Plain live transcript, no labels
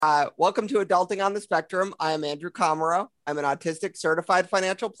Welcome to Adulting on the Spectrum. I am Andrew Komarow. I'm an autistic certified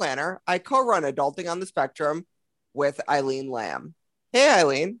financial planner. I co-run Adulting on the Spectrum with Eileen Lamb. Hey,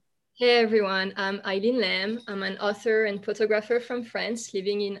 Eileen. Hey everyone, I'm Eileen Lamb. I'm an author and photographer from France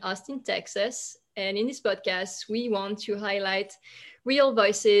living in Austin, Texas. And in this podcast, we want to highlight real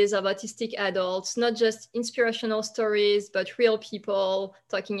voices of autistic adults, not just inspirational stories, but real people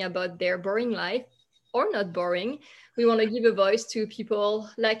talking about their boring life or not boring. We want to give a voice to people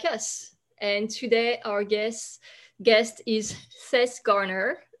like us. And today our guest is Seth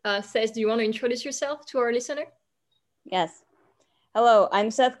Garner. Seth, do you want to introduce yourself to our listener? Yes. Hello, I'm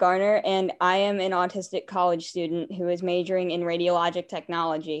Seth Garner, and I am an autistic college student who is majoring in radiologic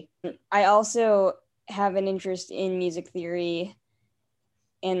technology. I also have an interest in music theory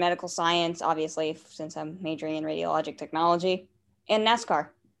and medical science, obviously, since I'm majoring in radiologic technology, and NASCAR.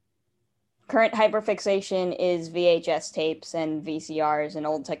 Current hyperfixation is VHS tapes and VCRs and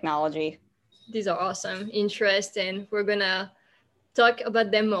old technology. These are awesome interests, and we're gonna talk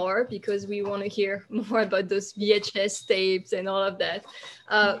about them more because we want to hear more about those VHS tapes and all of that.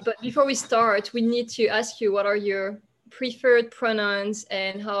 But before we start, we need to ask you, what are your preferred pronouns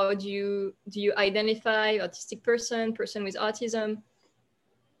and how do you identify autistic person with autism?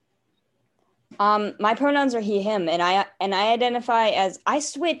 My pronouns are he, him, and I identify as, I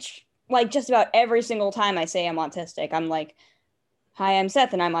switch like just about every single time I say I'm autistic. I'm like, hi, I'm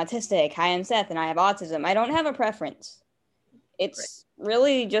Seth and I'm autistic. Hi, I'm Seth and I have autism. I don't have a preference. It's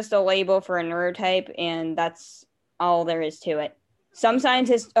really just a label for a neurotype, and that's all there is to it. Some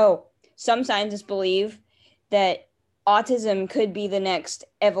scientists believe that autism could be the next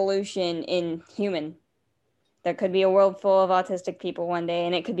evolution in human. There could be a world full of autistic people one day,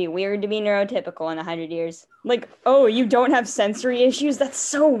 and it could be weird to be neurotypical in 100 years. Like, oh, you don't have sensory issues? That's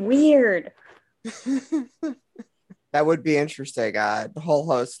so weird. That would be interesting. A whole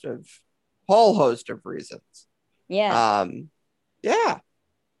host of reasons. Yeah. Yeah.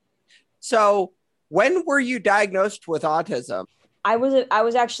 So when were you diagnosed with autism? I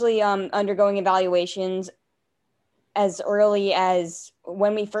was actually undergoing evaluations as early as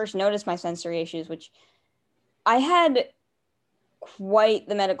when we first noticed my sensory issues, which I had quite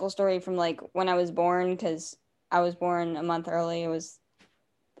the medical story from like when I was born, because I was born a month early. It was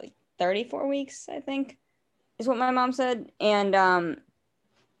like 34 weeks, I think, is what my mom said. And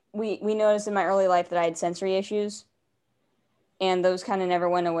we noticed in my early life that I had sensory issues. And those kind of never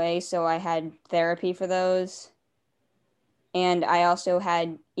went away, so I had therapy for those. And I also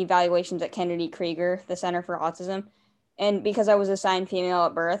had evaluations at Kennedy Krieger, the Center for Autism. And because I was assigned female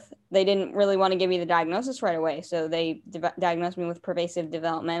at birth, they didn't really want to give me the diagnosis right away. So they diagnosed me with pervasive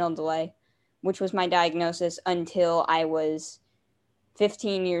developmental delay, which was my diagnosis until I was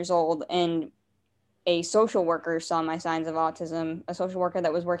 15 years old. And a social worker saw my signs of autism, a social worker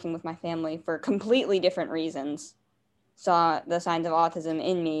that was working with my family for completely different reasons, saw the signs of autism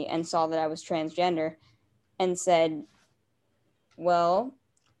in me and saw that I was transgender and said, well,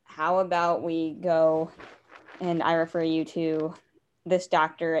 how about we go and I refer you to this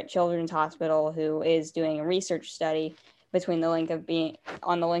doctor at Children's Hospital who is doing a research study between the link of being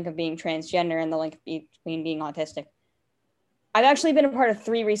transgender and the link between being autistic. I've actually been a part of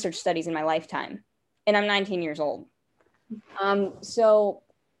 3 research studies in my lifetime, and I'm 19 years old. So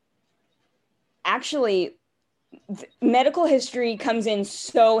actually, medical history comes in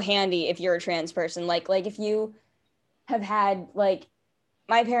so handy if you're a trans person. Like if you have had, like,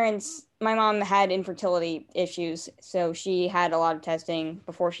 my mom had infertility issues, so she had a lot of testing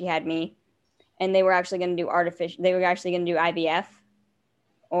before she had me, and they were actually going to do IVF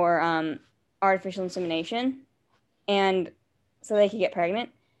or artificial insemination, and so they could get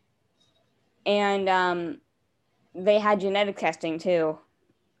pregnant. And they had genetic testing too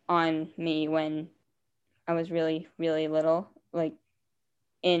on me when I was really, really little, like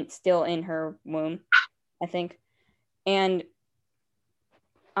still in her womb, I think. And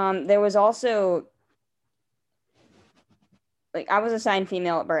there was also, like, I was assigned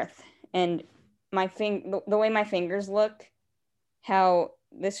female at birth, and the way my fingers look, how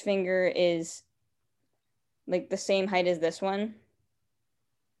this finger is like the same height as this one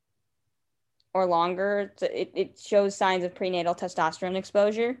or longer, it shows signs of prenatal testosterone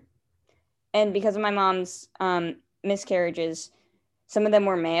exposure. And because of my mom's miscarriages, some of them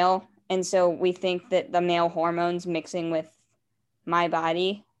were male. And so we think that the male hormones mixing with my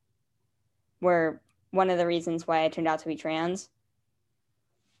body were one of the reasons why I turned out to be trans.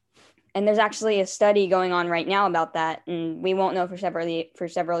 And there's actually a study going on right now about that. And we won't know for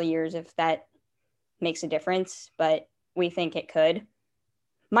several years if that makes a difference, but we think it could.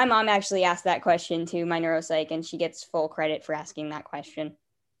 My mom actually asked that question to my neuropsych, and she gets full credit for asking that question.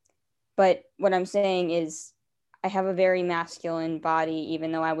 But what I'm saying is I have a very masculine body,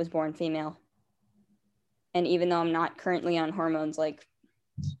 even though I was born female. And even though I'm not currently on hormones, like,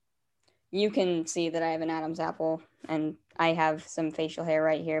 you can see that I have an Adam's apple and I have some facial hair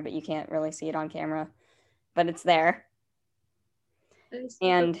right here, but you can't really see it on camera, but it's there.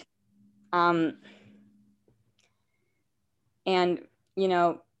 And, you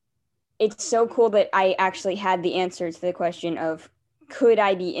know, it's so cool that I actually had the answer to the question of, could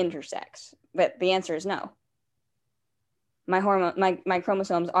I be intersex? But the answer is no. My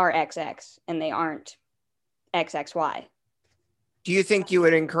chromosomes are XX and they aren't XXY. Do you think you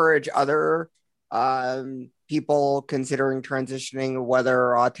would encourage other people considering transitioning,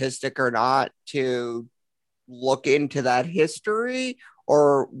 whether autistic or not, to look into that history,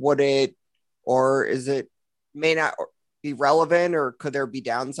 or is it may not be relevant, or could there be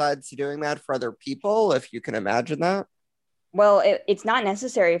downsides to doing that for other people, if you can imagine that? Well, it's not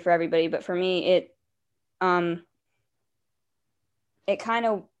necessary for everybody, but for me, it kind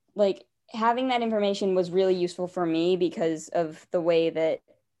of, like, having that information was really useful for me because of the way that,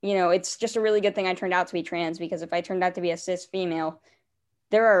 you know, it's just a really good thing I turned out to be trans, because if I turned out to be a cis female,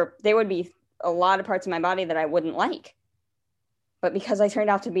 there would be a lot of parts of my body that I wouldn't like. But because I turned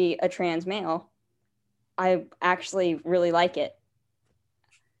out to be a trans male, I actually really like it.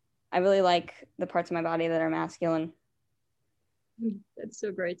 I really like the parts of my body that are masculine. That's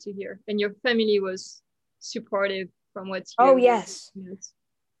so great to hear. And your family was supportive from what you... Oh, yes.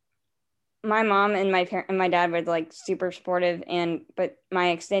 My mom and my dad were, like, super supportive, but my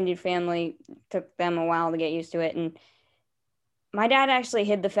extended family took them a while to get used to it. And my dad actually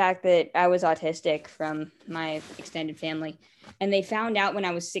hid the fact that I was autistic from my extended family. And they found out when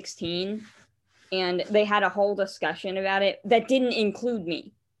I was 16, and they had a whole discussion about it that didn't include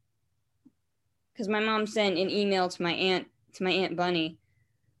me. Because my mom sent an email to my Aunt Bunny.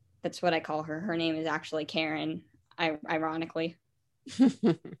 That's what I call her. Her name is actually Karen, ironically.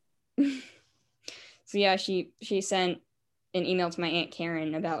 So yeah, she sent an email to my Aunt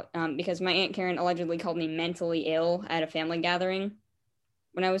Karen about, because my Aunt Karen allegedly called me mentally ill at a family gathering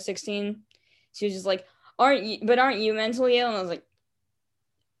when I was 16. She was just like, aren't you mentally ill? And I was like,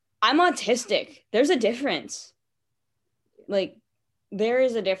 I'm autistic. There's a difference. Like, there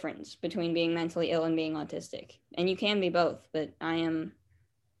is a difference between being mentally ill and being autistic. And you can be both, but I'm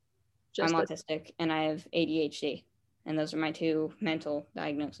autistic and I have ADHD. And those are my two mental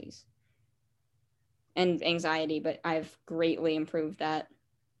diagnoses. And anxiety, but I've greatly improved that.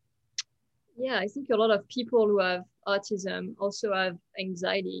 Yeah, I think a lot of people who have autism also have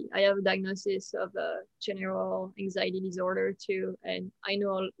anxiety. I have a diagnosis of a general anxiety disorder too. And I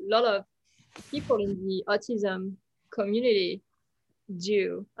know a lot of people in the autism community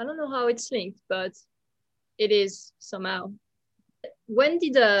do. I don't know how it's linked, but it is somehow. When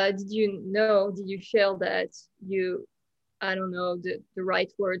did you feel that you, I don't know the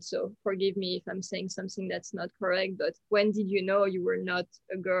right word, so forgive me if I'm saying something that's not correct, but when did you know you were not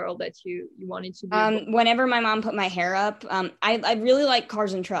a girl, that you wanted to be? Whenever my mom put my hair up, I really liked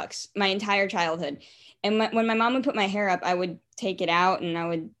cars and trucks my entire childhood. And when my mom would put my hair up, I would take it out and I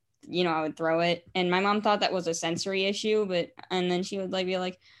would throw it. And my mom thought that was a sensory issue, and then she would, like, be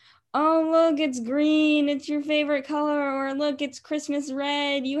like, oh, look, it's green, it's your favorite color, or look, it's Christmas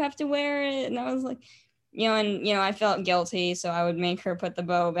red, you have to wear it. And I was like, I felt guilty, so I would make her put the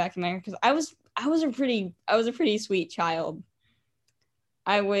bow back in my hair, because I was a pretty sweet child.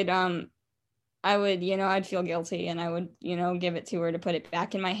 I'd feel guilty and I would, give it to her to put it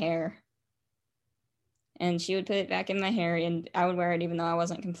back in my hair. And she would put it back in my hair and I would wear it even though I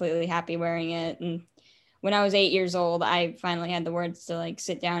wasn't completely happy wearing it. And when I was 8 years old, I finally had the words to, like,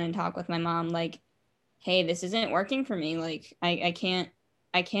 sit down and talk with my mom, like, hey, this isn't working for me. Like, I can't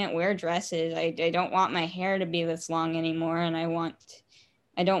wear dresses. I don't want my hair to be this long anymore. And I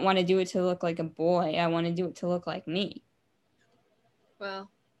don't want to do it to look like a boy. I want to do it to look like me. Wow.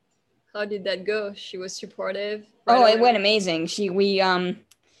 How did that go? She was supportive? It went amazing.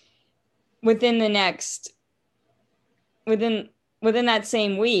 Within that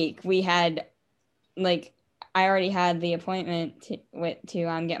same week, we had, like, I already had the appointment to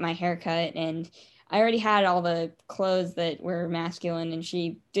get my hair cut, and I already had all the clothes that were masculine, and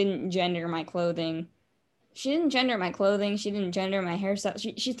she didn't gender my clothing. She didn't gender my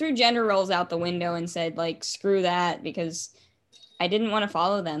hairstyle. She threw gender roles out the window and said, like, screw that, because I didn't want to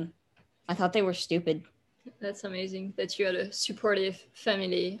follow them. I thought they were stupid. That's amazing that you had a supportive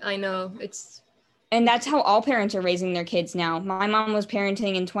family. I know it's... And that's how all parents are raising their kids now. My mom was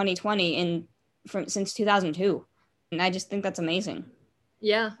parenting in 2020 since 2002. And I just think that's amazing.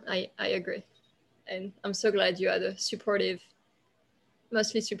 Yeah, I agree. And I'm so glad you had a supportive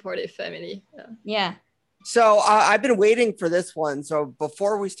Mostly supportive family. Yeah. So I've been waiting for this one. So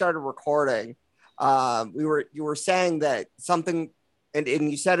before we started recording, you were saying that something, and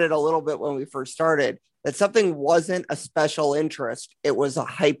you said it a little bit when we first started, that something wasn't a special interest; it was a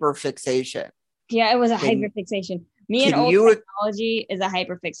hyperfixation. Yeah, it was a hyperfixation. Me and old technology is a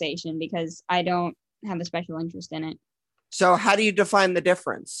hyperfixation because I don't have a special interest in it. So how do you define the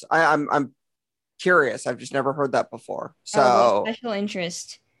difference? I'm curious. I've just never heard that before. So special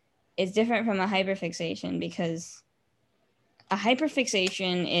interest is different from a hyperfixation because a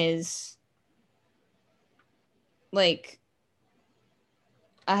hyperfixation is like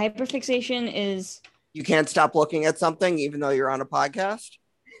you can't stop looking at something even though you're on a podcast.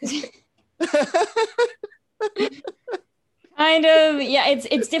 Kind of, yeah.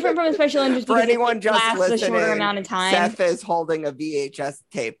 It's different from a special interest for anyone just lasts listening. A shorter amount of time. Seth is holding a VHS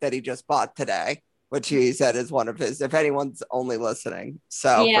tape that he just bought today, which he said is one of his. If anyone's only listening,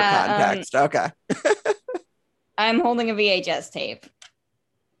 so yeah, for context, okay. I'm holding a VHS tape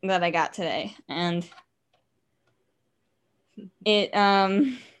that I got today, and it's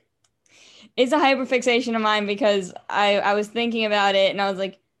a hyperfixation of mine because I was thinking about it and I was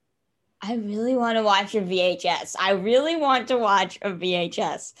like, I really want to watch a VHS. I really want to watch a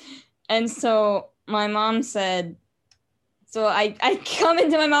VHS. And so my mom said, so I come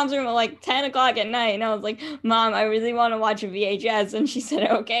into my mom's room at like 10 o'clock at night and I was like, Mom, I really want to watch a VHS. And she said,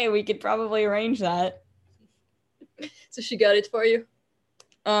 okay, we could probably arrange that. So she got it for you?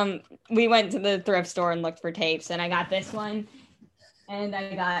 We went to the thrift store and looked for tapes and I got this one and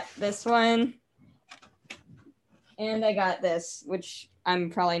I got this one and I got this, which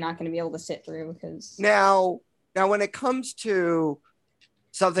I'm probably not going to be able to sit through because now when it comes to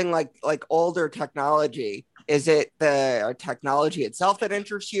something like older technology, is it the technology itself that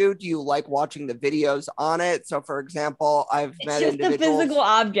interests you? Do you like watching the videos on it? So for example, I've met individuals. It's just a physical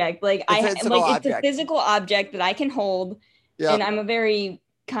object. It's a physical object that I can hold. Yep. And I'm a very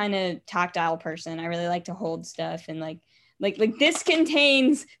kind of tactile person. I really like to hold stuff and like this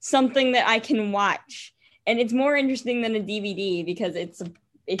contains something that I can watch. And it's more interesting than a DVD because it's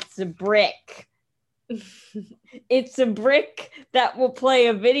a brick. It's a brick that will play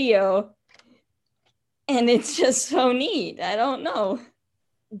a video. And it's just so neat. I don't know.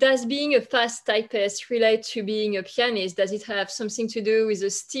 Does being a fast typist relate to being a pianist? Does it have something to do with the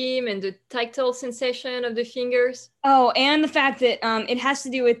steam and the tactile sensation of the fingers? Oh, and the fact that it has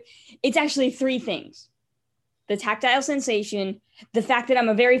to do with, it's actually three things. The tactile sensation, the fact that I'm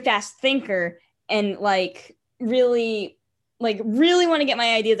a very fast thinker, and really want to get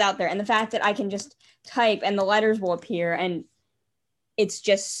my ideas out there, and the fact that I can just type and the letters will appear, and it's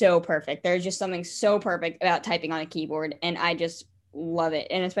just so perfect. There's just something so perfect about typing on a keyboard, and I just love it.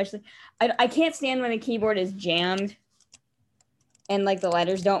 And especially I can't stand when a keyboard is jammed and the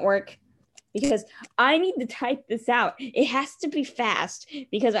letters don't work because I need to type this out. It has to be fast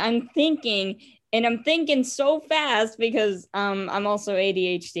because I'm thinking so fast because I'm also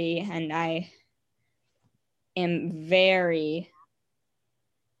ADHD and I am very,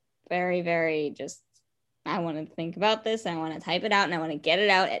 very, very just, I want to think about this and I want to type it out and I want to get it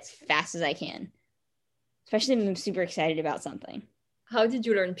out as fast as I can, especially if I'm super excited about something. How did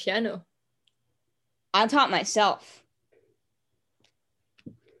you learn piano? I taught myself.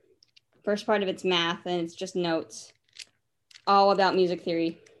 First part of it's math and it's just notes, all about music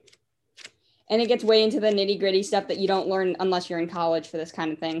theory. And it gets way into the nitty gritty stuff that you don't learn unless you're in college for this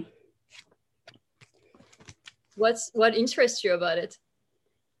kind of thing. What interests you about it?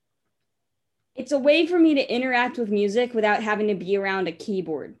 It's a way for me to interact with music without having to be around a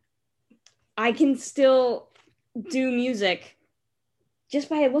keyboard. I can still do music just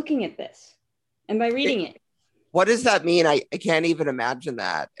by looking at this and by reading it. What does that mean? I can't even imagine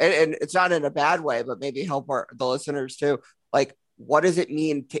that. And it's not in a bad way, but maybe help the listeners too. What does it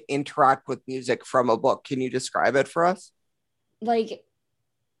mean to interact with music from a book? Can you describe it for us?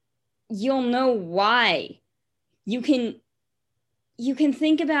 You'll know why. You can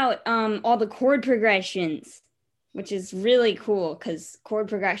think about all the chord progressions, which is really cool because chord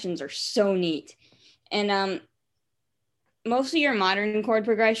progressions are so neat. And most of your modern chord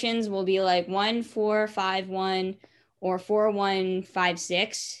progressions will be 1 4 5 1 or 4 1 5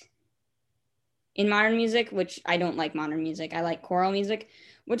 6 in modern music, which I don't like modern music. I like choral music,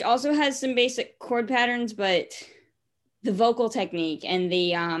 which also has some basic chord patterns, but the vocal technique and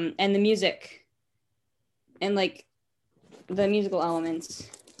the music and the musical elements.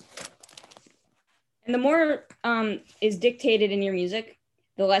 And the more is dictated in your music,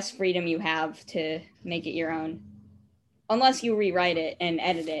 the less freedom you have to make it your own. Unless you rewrite it and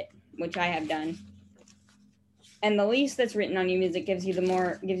edit it, which I have done. and the least that's written on your music gives you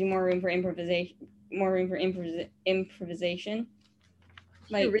more room for improvisation.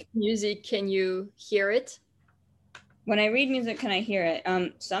 Like, you read music, can you hear it? When I read music, can I hear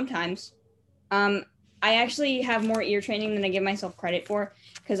it? Sometimes. I actually have more ear training than I give myself credit for,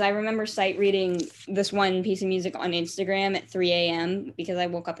 because I remember sight reading this one piece of music on Instagram at 3 a.m. because I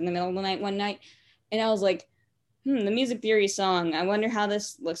woke up in the middle of the night one night, and I was like, the music theory song, I wonder how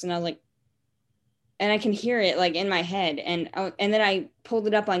this looks. And I was like, and I can hear it like in my head. And then I pulled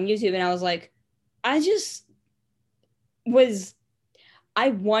it up on YouTube, and I was like, I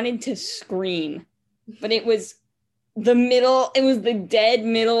wanted to scream, but it was the dead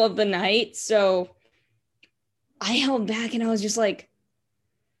middle of the night. So I held back, and I was just like,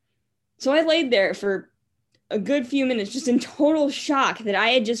 so I laid there for a good few minutes, just in total shock that I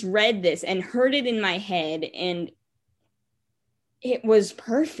had just read this and heard it in my head, and it was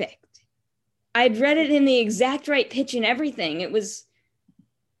perfect. I'd read it in the exact right pitch and everything. It was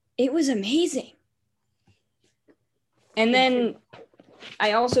amazing. And then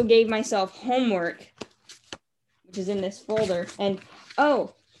I also gave myself homework, which is in this folder. And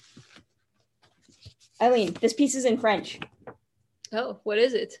Eileen, this piece is in French. Oh, what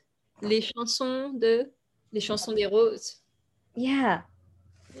is it? Les chansons des roses. Yeah.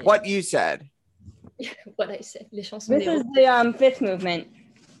 What you said. What I said. Les chansons des roses. This is the fifth movement.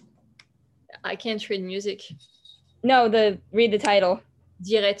 I can't read music. No, read the title.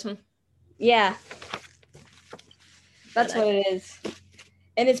 Dirait-on. Yeah. That's what it is.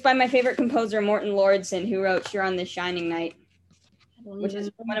 And it's by my favorite composer, Morton Lordson, who wrote You're on This Shining Night, which is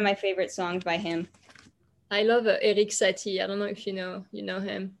one of my favorite songs by him. I love Eric Satie. I don't know if you know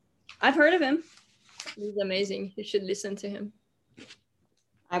him. I've heard of him. He's amazing. You should listen to him.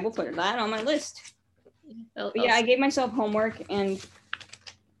 I will put that on my list. I gave myself homework, and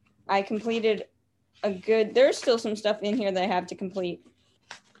I completed there's still some stuff in here that I have to complete.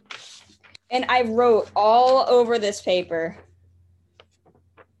 And I wrote all over this paper.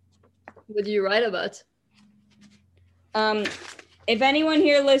 What do you write about? If anyone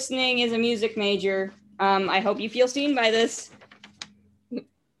here listening is a music major, I hope you feel seen by this.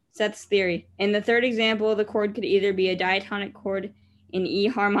 Seth's theory. In the third example, the chord could either be a diatonic chord in E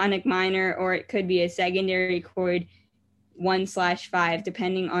harmonic minor, or it could be a secondary chord 1/5,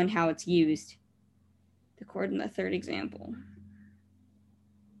 depending on how it's used. The chord in the third example.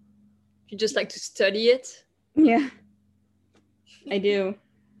 You just like to study it? Yeah, I do.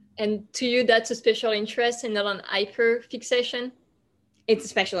 And to you, that's a special interest and not an hyperfixation? It's a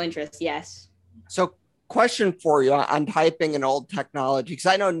special interest, yes. So question for you on typing and old technology, because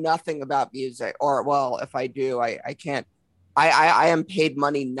I know nothing about music, or, well, if I do, I can't. I am paid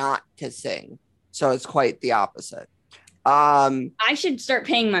money not to sing. So it's quite the opposite. I should start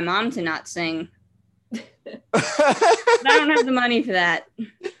paying my mom to not sing. I don't have the money for that.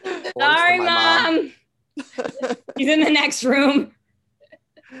 Sorry, Mom. He's in the next room.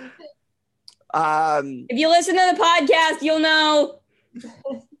 If you listen to the podcast, you'll know.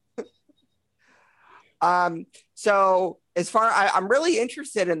 So as far, I'm really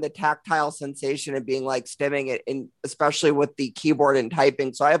interested in the tactile sensation and being like stemming it in, especially with the keyboard and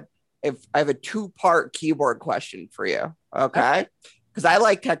typing. So I have a 2-part keyboard question for you. Okay. Because I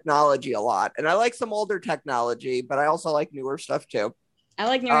like technology a lot, and I like some older technology, but I also like newer stuff too. I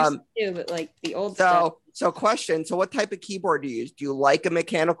like newer stuff too, but like the old stuff. So question. So what type of keyboard do you use? Do you like a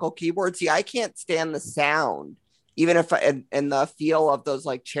mechanical keyboard? See, I can't stand the sound, even if and the feel of those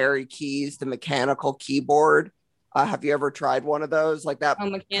like cherry keys, the mechanical keyboard. Have you ever tried one of those like that?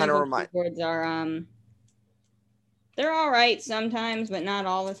 Mechanical keyboards are they're all right sometimes, but not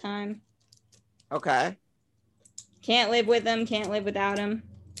all the time. Okay. Can't live with them, can't live without them.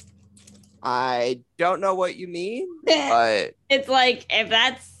 I don't know what you mean, but it's like, if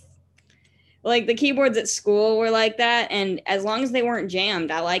that's like the keyboards at school were like that, and as long as they weren't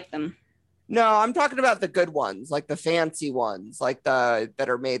jammed, I like them. No, I'm talking about the good ones, like the fancy ones, like that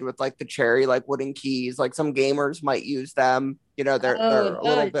are made with like the cherry, like wooden keys. Like some gamers might use them. You know, they're a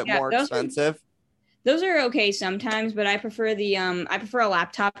little bit more expensive. Those are okay sometimes, but I prefer a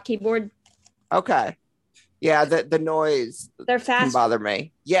laptop keyboard. Okay. Yeah, the noise they're fast. Can bother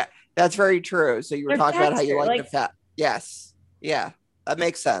me. Yeah, that's very true. So you were talking about how you like the fat. Yes. Yeah, that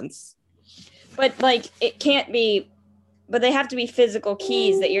makes sense. But like it can't be, but they have to be physical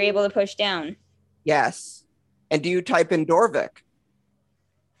keys that you're able to push down. Yes. And do you type in Dorvik?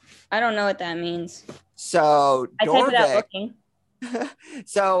 I don't know what that means. So I type it out looking.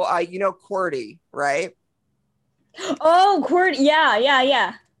 So you know QWERTY, right? Oh, QWERTY.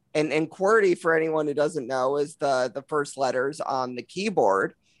 Yeah. And QWERTY, for anyone who doesn't know, is the first letters on the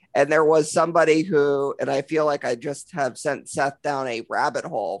keyboard. And there was somebody who, and I feel like I just have sent Seth down a rabbit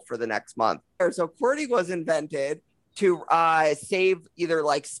hole for the next month. So QWERTY was invented to save either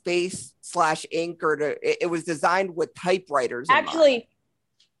like space / ink, or it was designed with typewriters. Actually,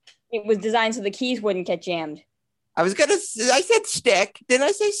 it was designed so the keys wouldn't get jammed. I said stick. Didn't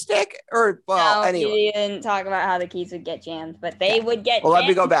I say stick? Or, well, no, anyway. You didn't talk about how the keys would get jammed, but they would get jammed. Let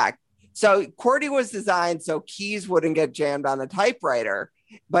me go back. So QWERTY was designed so keys wouldn't get jammed on a typewriter,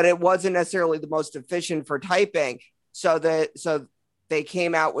 but it wasn't necessarily the most efficient for typing. So they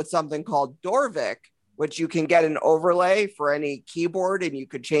came out with something called Dorvik, which you can get an overlay for any keyboard, and you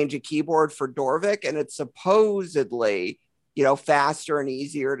could change a keyboard for Dorvik, and it's supposedly, faster and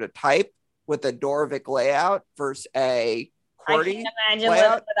easier to type with a Dorvik layout versus a QWERTY. I can't imagine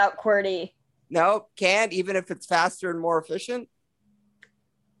living without QWERTY. No, can't, even if it's faster and more efficient.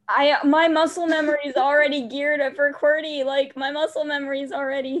 My muscle memory is already geared up for QWERTY. Like, my muscle memory is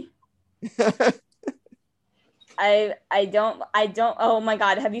already. I don't. Oh my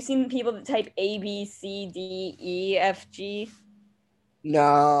God! Have you seen people that type A B C D E F G?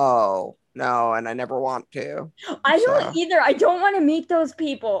 No, and I never want to. I don't either. I don't want to meet those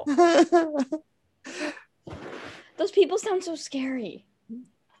people. Those people sound so scary.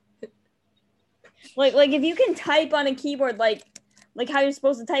 Like if you can type on a keyboard, like how you're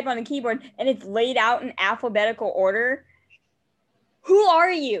supposed to type on a keyboard, and it's laid out in alphabetical order, who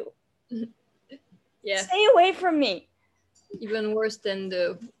are you? Yeah. Stay away from me. Even worse than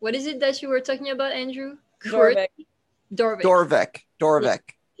what is it that you were talking about, Andrew? Dorvik.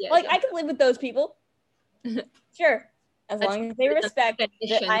 Yeah, like, I could live with those people. Sure. As long as they respect that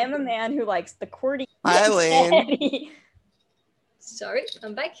I am a man who likes the QWERTY. Eileen. Sorry,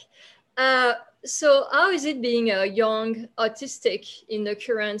 I'm back. So how is it being a young autistic in the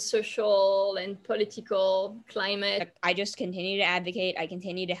current social and political climate? I just continue to advocate. I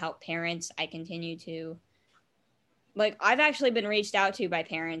continue to help parents. I continue to, I've actually been reached out to by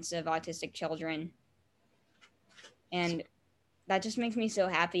parents of autistic children. And that just makes me so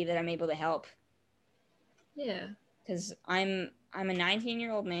happy that I'm able to help. Yeah. Because I'm a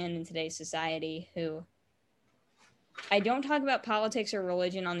 19-year-old man in today's society who, I don't talk about politics or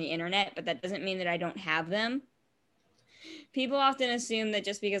religion on the internet, but that doesn't mean that I don't have them. People often assume that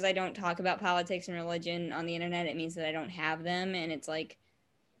just because I don't talk about politics and religion on the internet, it means that I don't have them. And it's like,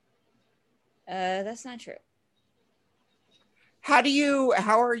 that's not true. How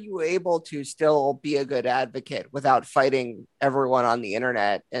are you able to still be a good advocate without fighting everyone on the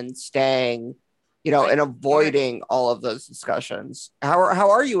internet and staying, and avoiding all of those discussions? How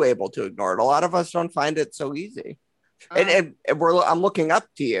are you able to ignore it? A lot of us don't find it so easy. I'm looking up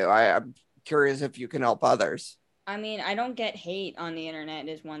to you. I'm curious if you can help others. I mean, I don't get hate on the internet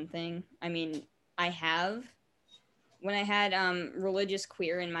is one thing. I mean, I have. When I had religious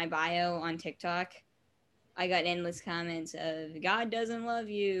queer in my bio on TikTok, I got endless comments of God doesn't love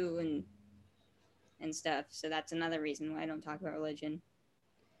you and stuff. So that's another reason why I don't talk about religion.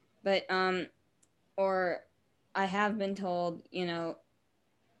 But or I have been told,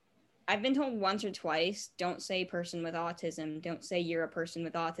 I've been told once or twice, don't say person with autism. Don't say you're a person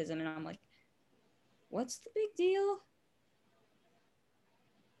with autism. And I'm like, what's the big deal?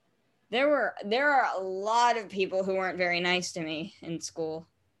 There are a lot of people who weren't very nice to me in school.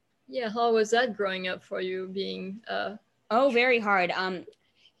 Yeah, how was that growing up for you being very hard.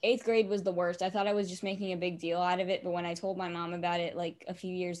 8th grade was the worst. I thought I was just making a big deal out of it, but when I told my mom about it like a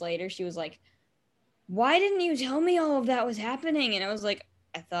few years later, she was like, why didn't you tell me all of that was happening? And I was like,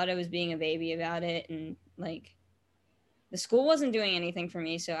 I thought I was being a baby about it, and like the school wasn't doing anything for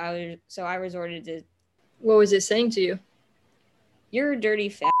me, so I resorted to. What was it saying to you? You're a dirty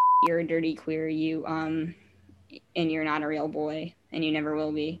fat. You're a dirty queer. You and you're not a real boy, and you never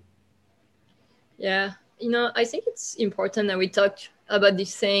will be. Yeah, I think it's important that we talk about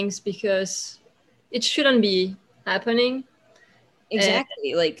these things because it shouldn't be happening.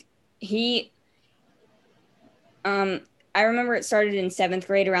 Exactly, I remember it started in 7th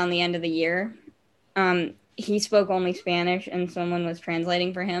grade around the end of the year. He spoke only Spanish and someone was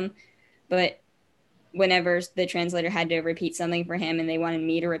translating for him. But whenever the translator had to repeat something for him and they wanted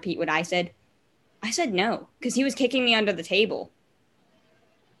me to repeat what I said no, because he was kicking me under the table.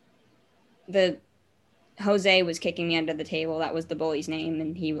 Jose was kicking me under the table. That was the bully's name,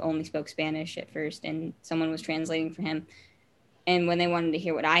 and he only spoke Spanish at first, and someone was translating for him. And when they wanted to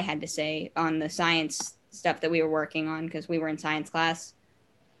hear what I had to say on the science stuff that we were working on, because we were in science class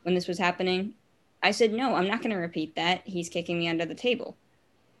when this was happening, I said, no, I'm not going to repeat that. He's kicking me under the table.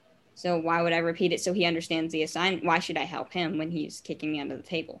 So why would I repeat it so he understands the assignment? Why should I help him when he's kicking me under the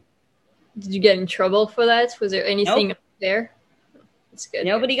table? Did you get in trouble for that? Was there anything Nope. there? It's good.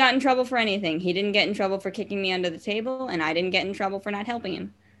 Nobody got in trouble for anything. He didn't get in trouble for kicking me under the table, and I didn't get in trouble for not helping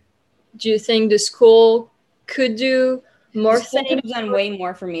him. Do you think the school could do more The school things? could have done way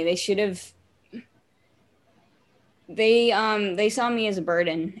more for me. They should have. They saw me as a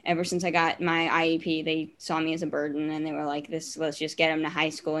burden ever since I got my IEP. They saw me as a burden, and they were like, "This, let's just get him to high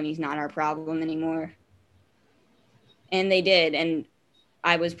school, and he's not our problem anymore." And they did, and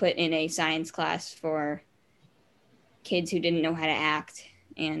I was put in a science class for kids who didn't know how to act,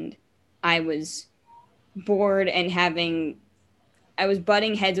 and I was bored and I was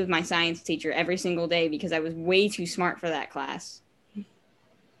butting heads with my science teacher every single day because I was way too smart for that class.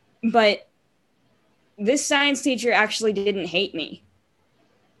 But this science teacher actually didn't hate me.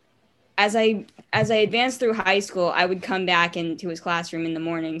 As I advanced through high school, I would come back into his classroom in the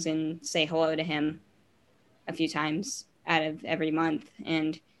mornings and say hello to him a few times out of every month,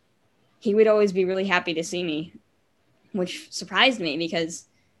 and he would always be really happy to see me, which surprised me because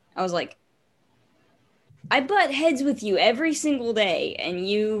I was like, I butt heads with you every single day, and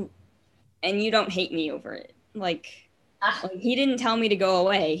you don't hate me over it. Like he didn't tell me to go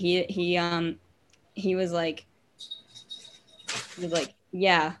away. He was like,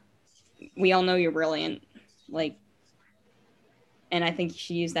 yeah, we all know you're brilliant. Like, and I think you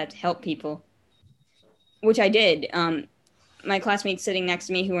should use that to help people, which I did. My classmates sitting next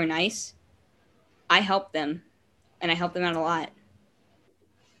to me who are nice, I helped them, and I helped them out a lot.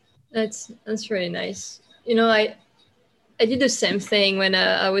 That's really nice. You know, I did the same thing when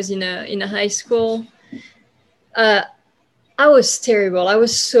I was in a high school. I was terrible. I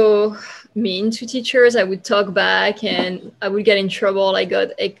was so mean to teachers. I would talk back, and I would get in trouble. I got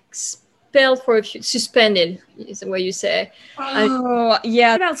expelled for suspended, is what you say. Oh,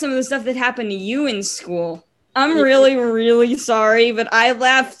 yeah. About some of the stuff that happened to you in school. I'm really, really sorry, but I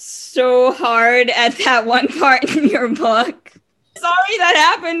laughed so hard at that one part in your book. Sorry that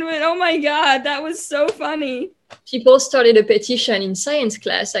happened, but oh my God, that was so funny. People started a petition in science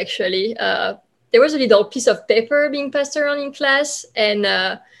class, actually. There was a little piece of paper being passed around in class, and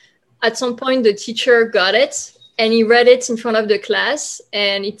at some point the teacher got it, and he read it in front of the class,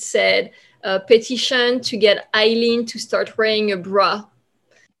 and it said, petition to get Eileen to start wearing a bra.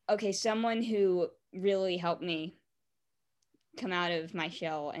 Okay, someone who really helped me come out of my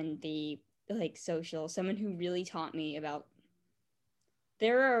shell and be like social, someone who really taught me about,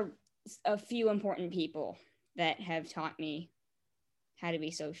 there are a few important people that have taught me how to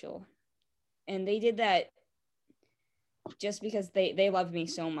be social, and they did that just because they loved me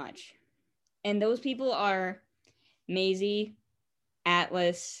so much. And those people are Maisie,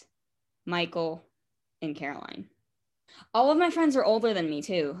 Atlas, Michael, and Caroline. All of my friends are older than me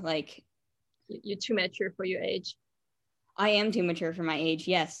too. Like, you're too mature for your age. I am too mature for my age,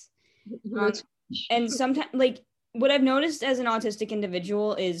 yes. And sometimes, like, what I've noticed as an autistic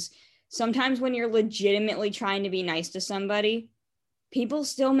individual is sometimes when you're legitimately trying to be nice to somebody, people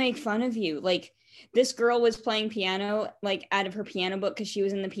still make fun of you. Like, this girl was playing piano, like, out of her piano book because she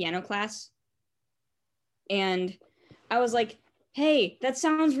was in the piano class. And I was like, hey, that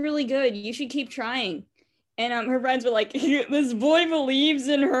sounds really good. You should keep trying. And her friends were like, this boy believes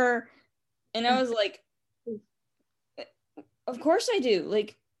in her. And I was like, of course I do.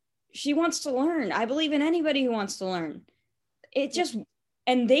 Like, she wants to learn. I believe in anybody who wants to learn.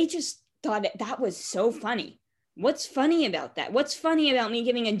 And they just thought that was so funny. What's funny about that? What's funny about me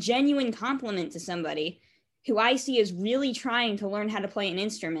giving a genuine compliment to somebody who I see is really trying to learn how to play an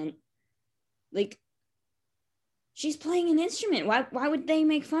instrument? Like, she's playing an instrument. Why would they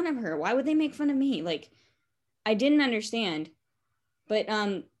make fun of her? Why would they make fun of me? Like, I didn't understand. But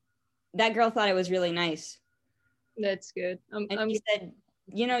that girl thought it was really nice. That's good. And she said,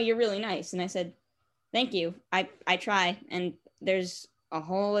 you know, you're really nice. And I said, thank you. I try. And there's a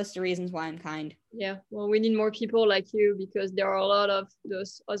whole list of reasons why I'm kind. Yeah, well, we need more people like you because there are a lot of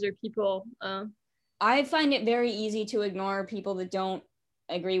those other people. I find it very easy to ignore people that don't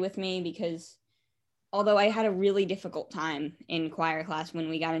agree with me because although I had a really difficult time in choir class when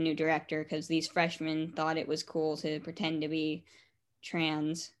we got a new director because these freshmen thought it was cool to pretend to be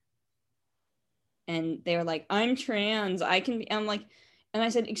trans. And they were like, I'm trans. I'm like, and I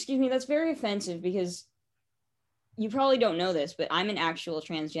said, excuse me, that's very offensive because you probably don't know this, but I'm an actual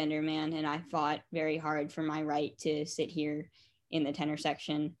transgender man, and I fought very hard for my right to sit here in the tenor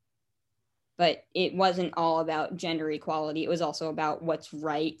section. But it wasn't all about gender equality. It was also about what's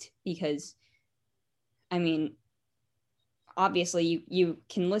right because, I mean, obviously you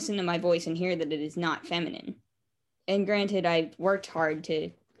can listen to my voice and hear that it is not feminine. And granted, I've worked hard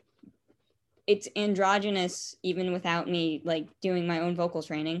it's androgynous even without me like doing my own vocal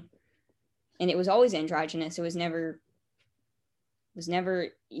training. And it was always androgynous. It was never was never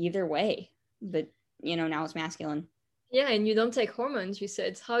either way, but now it's masculine. Yeah, and you don't take hormones, you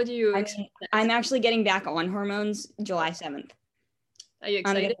said. How do you I'm actually getting back on hormones July 7th. Are you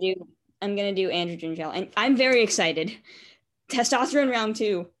excited? I'm gonna do androgen gel, and I'm very excited. Testosterone round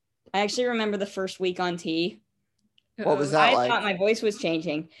 2. I actually remember the first week on T. What was that like? I thought my voice was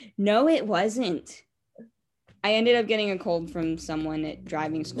changing. No, it wasn't. I ended up getting a cold from someone at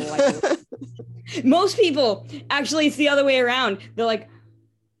driving school. Most people, actually, it's the other way around. They're like,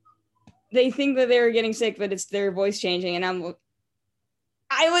 they think that they were getting sick, but it's their voice changing. And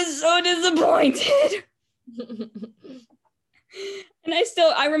I was so disappointed. And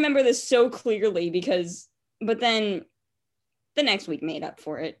I remember this so clearly but then the next week made up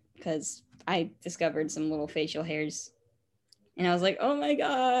for it because I discovered some little facial hairs. And I was like, oh my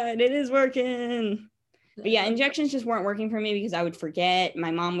God, it is working. But yeah, injections just weren't working for me because I would forget.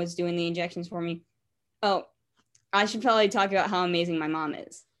 My mom was doing the injections for me. Oh, I should probably talk about how amazing my mom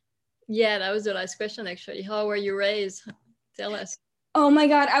is. Yeah, that was the last question, actually. How were you raised? Tell us. Oh my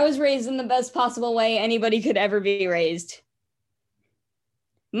God, I was raised in the best possible way anybody could ever be raised.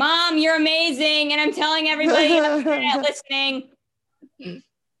 Mom, you're amazing. And I'm telling everybody listening.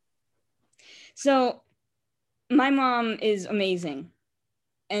 So my mom is amazing.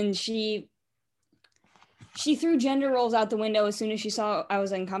 And she threw gender roles out the window as soon as she saw I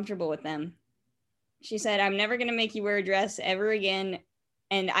was uncomfortable with them. She said, I'm never going to make you wear a dress ever again.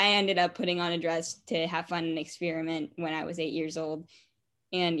 And I ended up putting on a dress to have fun and experiment when I was 8 years old.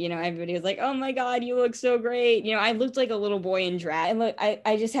 And, everybody was like, oh my God, you look so great. I looked like a little boy in drag.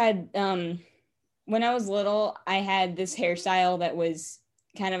 I just had, when I was little, I had this hairstyle that was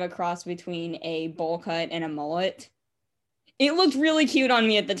kind of a cross between a bowl cut and a mullet. It looked really cute on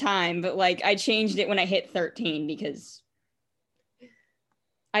me at the time, but I changed it when I hit 13 because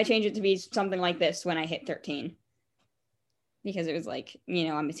I changed it to be something like this when I hit 13. Because it was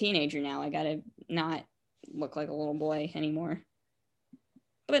I'm a teenager now. I gotta not look like a little boy anymore.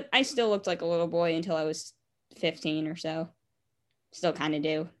 But I still looked like a little boy until I was 15 or so. Still kind of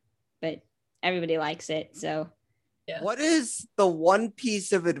do. But everybody likes it, so. Yeah. What is the one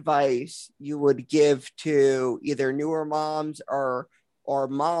piece of advice you would give to either newer moms or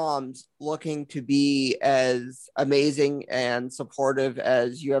moms looking to be as amazing and supportive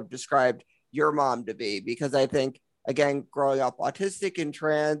as you have described your mom to be? Because I think, again, growing up autistic and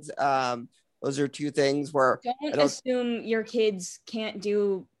trans, those are two things where don't assume your kids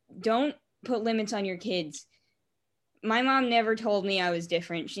don't put limits on your kids. My mom never told me I was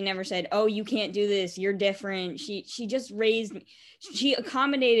different. She never said, oh, you can't do this, you're different. She just raised me. She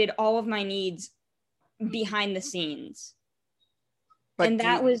accommodated all of my needs behind the scenes. And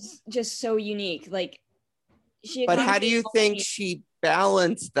that was just so unique. But how do you think she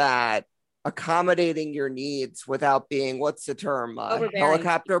balanced that, accommodating your needs without being, what's the term,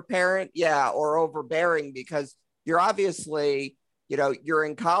 helicopter parent? Yeah, or overbearing, because you're obviously, you're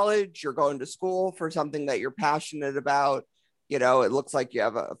in college, you're going to school for something that you're passionate about. It looks like you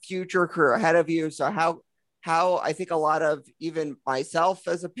have a future career ahead of you. So how I think a lot of, even myself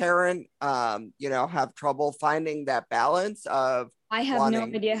as a parent, have trouble finding that balance of. I have no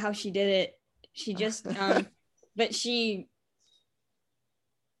idea how she did it. She just, but she.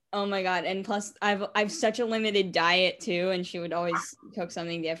 Oh my God. And plus I've such a limited diet too. And she would always cook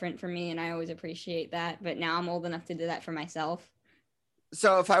something different for me. And I always appreciate that. But now I'm old enough to do that for myself.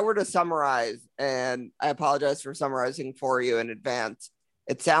 So if I were to summarize, and I apologize for summarizing for you in advance,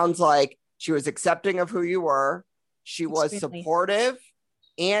 it sounds like she was accepting of who you were. She was supportive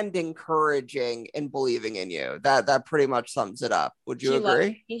and encouraging and believing in you. That pretty much sums it up. Would you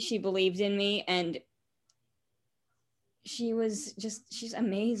agree? She believed in me, and she's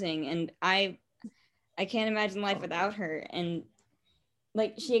amazing. And I can't imagine life without her. And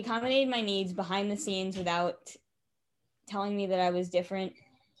she accommodated my needs behind the scenes without telling me that I was different.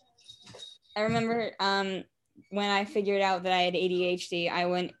 I remember when I figured out that I had ADHD, I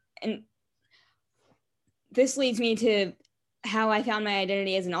went, and this leads me to how I found my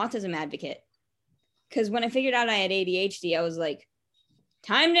identity as an autism advocate. Because when I figured out I had ADHD, I was like,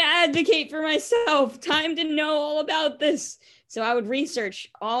 time to advocate for myself, time to know all about this. So I would research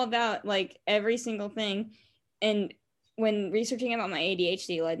all about every single thing. And when researching about my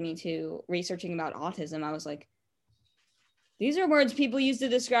ADHD led me to researching about autism, I was like, these are words people use to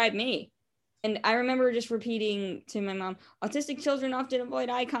describe me. And I remember just repeating to my mom, autistic children often avoid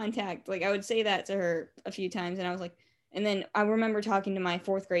eye contact. I would say that to her a few times. And I was like, and then I remember talking to my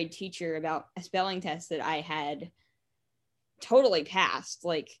 4th grade teacher about a spelling test that I had totally passed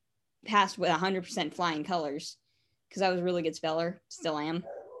with 100% flying colors, because I was a really good speller, still am,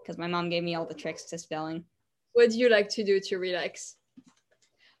 because my mom gave me all the tricks to spelling. What do you like to do to relax?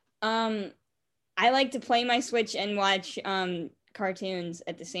 I like to play my Switch and watch cartoons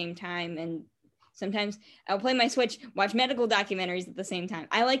at the same time, and sometimes I'll play my Switch, watch medical documentaries at the same time.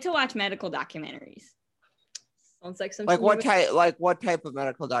 I like to watch medical documentaries. Sounds like something. Like what type? Like what type of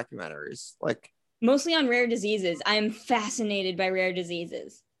medical documentaries? Like mostly on rare diseases. I am fascinated by rare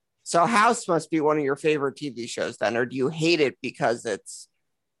diseases. So House must be one of your favorite TV shows then, or do you hate it because it's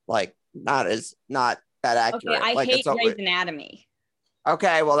like not that accurate? Okay, I like hate Grey's Anatomy.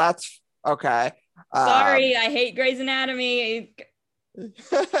 Okay, well that's okay. Sorry, I hate Grey's Anatomy. Don't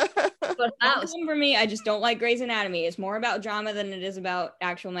come for me. I just don't like Grey's Anatomy. It's more about drama than it is about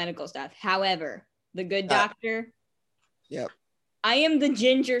actual medical stuff. However, The Good Doctor. Yep. I am the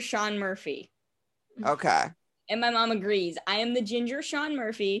ginger Sean Murphy. Okay. And my mom agrees. I am the ginger Sean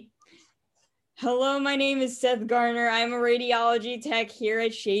Murphy. Hello, my name is Seth Garner. I'm a radiology tech here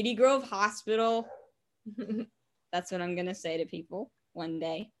at Shady Grove Hospital. That's what I'm going to say to people one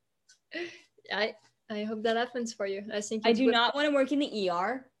day. I hope that happens for you. I think I do not want to work in the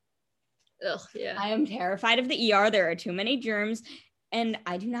ER. Ugh, yeah. I am terrified of the ER. There are too many germs, and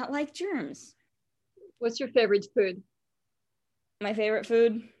I do not like germs. What's your favorite food? My favorite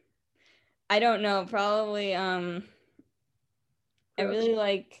food? I don't know. Probably I really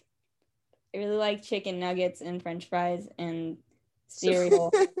like chicken nuggets and French fries and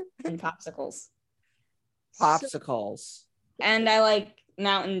cereal and popsicles. Popsicles. And I like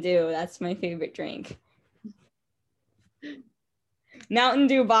Mountain Dew. That's my favorite drink. Mountain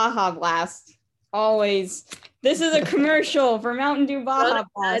Dew Baja Blast. Always. This is a commercial for Mountain Dew Baja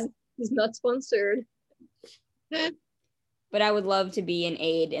Blast. It's not sponsored. But I would love to be an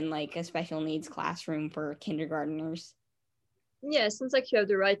aide in like a special needs classroom for kindergartners. Yeah, it sounds like you have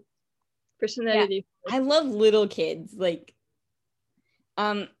the right personality. Yeah. I love little kids. Like,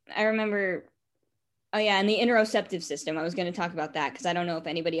 I remember, oh yeah, and the interoceptive system. I was going to talk about that because I don't know if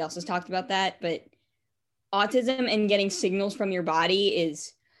anybody else has talked about that, but autism and getting signals from your body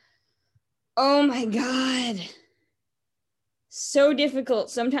is, oh my God, so difficult.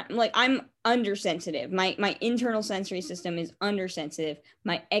 Sometimes, like, I'm undersensitive. My internal sensory system is undersensitive.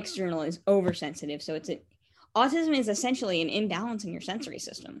 My external is oversensitive. So autism is essentially an imbalance in your sensory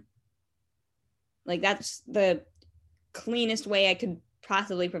system. Like, that's the cleanest way I could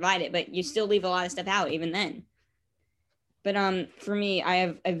possibly provide it, but you still leave a lot of stuff out even then. But for me, I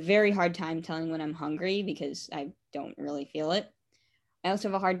have a very hard time telling when I'm hungry because I don't really feel it. I also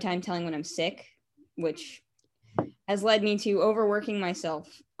have a hard time telling when I'm sick, which has led me to overworking myself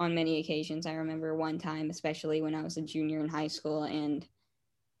on many occasions. I remember one time, especially when I was a junior in high school, and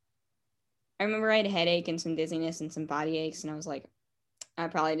I remember I had a headache and some dizziness and some body aches, and I was like, I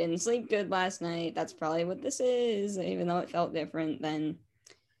probably didn't sleep good last night. That's probably what this is, even though it felt different than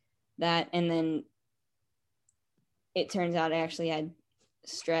that. And then it turns out I actually had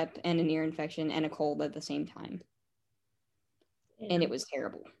strep and an ear infection and a cold at the same time. Yeah. And it was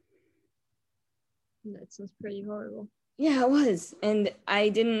terrible. That sounds pretty horrible. Yeah, it was. And I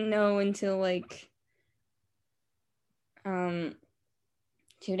didn't know until like 2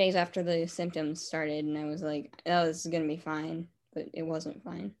 days after the symptoms started, and I was like, oh, this is gonna be fine. But it wasn't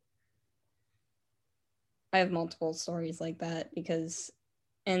fine. I have multiple stories like that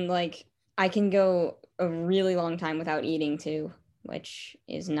and like I can go a really long time without eating too, which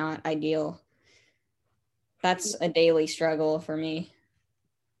is not ideal. That's a daily struggle for me.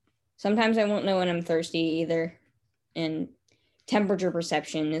 Sometimes I won't know when I'm thirsty either. And temperature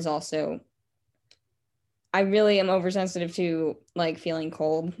perception is also, I really am oversensitive to like feeling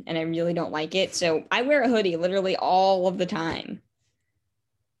cold, and I really don't like it. So I wear a hoodie literally all of the time.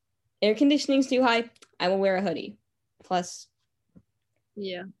 Air conditioning's too high, I will wear a hoodie. Plus,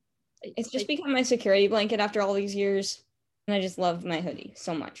 yeah, it's just become my security blanket after all these years, and I just love my hoodie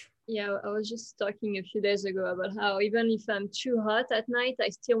so much. Yeah, I was just talking a few days ago about how even if I'm too hot at night, I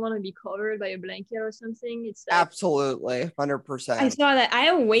still want to be covered by a blanket or something. It's like, absolutely 100%. I saw that. I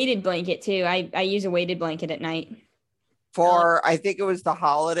have a weighted blanket too. I use a weighted blanket at night. For I think it was the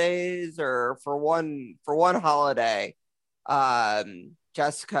holidays, or for one holiday,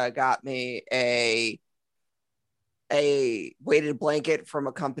 Jessica got me a weighted blanket from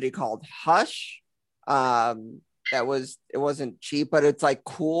a company called Hush. It wasn't cheap, but it's like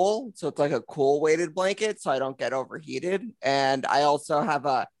cool. So it's like a cool weighted blanket, so I don't get overheated. And I also have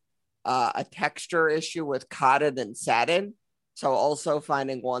a texture issue with cotton and satin. So also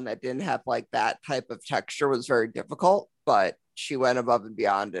finding one that didn't have like that type of texture was very difficult, but she went above and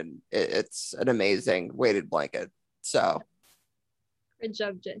beyond, and it's an amazing weighted blanket. So good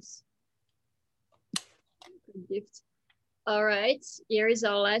job, Jess. Good gift. All right, here is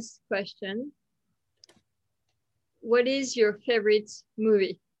our last question. What is your favorite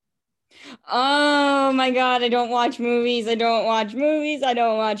movie? Oh my God, I don't watch movies. I don't watch movies. I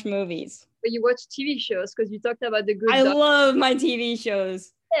don't watch movies. But you watch TV shows because you talked about the good I doctor. love my TV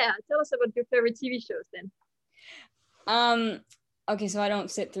shows. Yeah, tell us about your favorite TV shows then. Okay, so I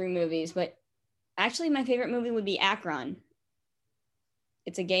don't sit through movies, but actually my favorite movie would be Akron.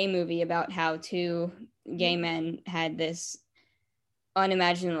 It's a gay movie about how two gay men had this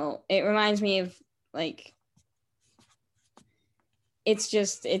unimaginable. It reminds me of like it's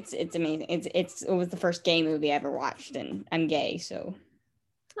amazing. It was the first gay movie I ever watched, and I'm gay, so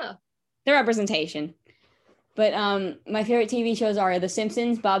the representation. But my favorite TV shows are The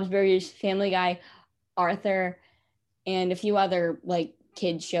Simpsons, Bob's Burgers, Family Guy, Arthur, and a few other like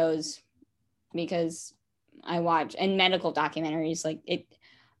kid shows because I watch, and medical documentaries, like it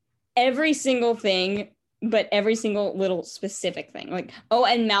every single thing, but every single little specific thing. Like, oh,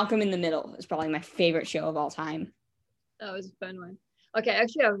 and Malcolm in the Middle is probably my favorite show of all time. That was a fun one. Okay, I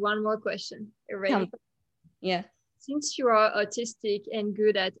actually have one more question. Are you ready? Yeah. Since you are autistic and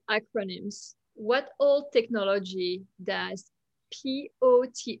good at acronyms, what old technology does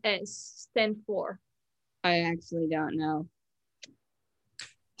POTS stand for? I actually don't know.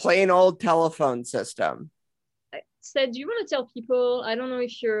 Plain old telephone system. Seth, do you want to tell people? I don't know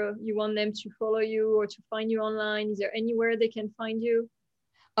if you want them to follow you or to find you online. Is there anywhere they can find you?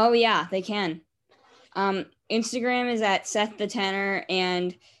 Oh yeah, they can. Instagram is at Seth the Tenor,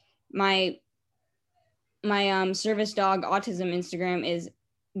 and my service dog autism Instagram is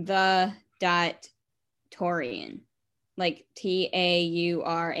the.Taurian, like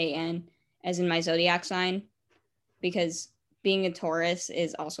TAURAN, as in my zodiac sign, because being a Taurus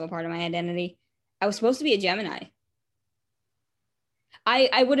is also a part of my identity. I was supposed to be a Gemini.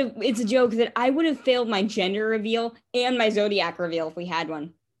 I would have, it's a joke that I would have failed my gender reveal and my zodiac reveal if we had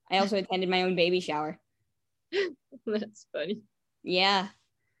one. I also attended my own baby shower. That's funny. Yeah.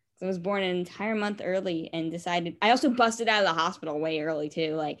 So I was born an entire month early and decided, I also busted out of the hospital way early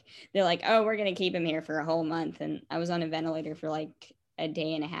too. Like, they're like, oh, we're going to keep him here for a whole month. And I was on a ventilator for like a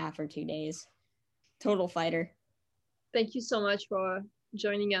day and a half or 2 days. Total fighter. Thank you so much for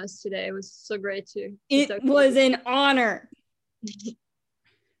joining us today. It was so great to It was an honor.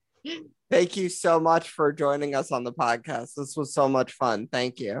 Thank you so much for joining us on the podcast. This was so much fun.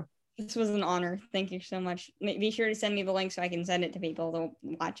 Thank you. This was an honor. Thank you so much. Be sure to send me the link so I can send it to people to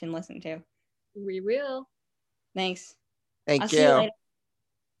watch and listen to. We will. Thanks. Thank I'll you. See you later.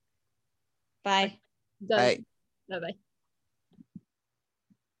 Bye. Bye. Bye-bye.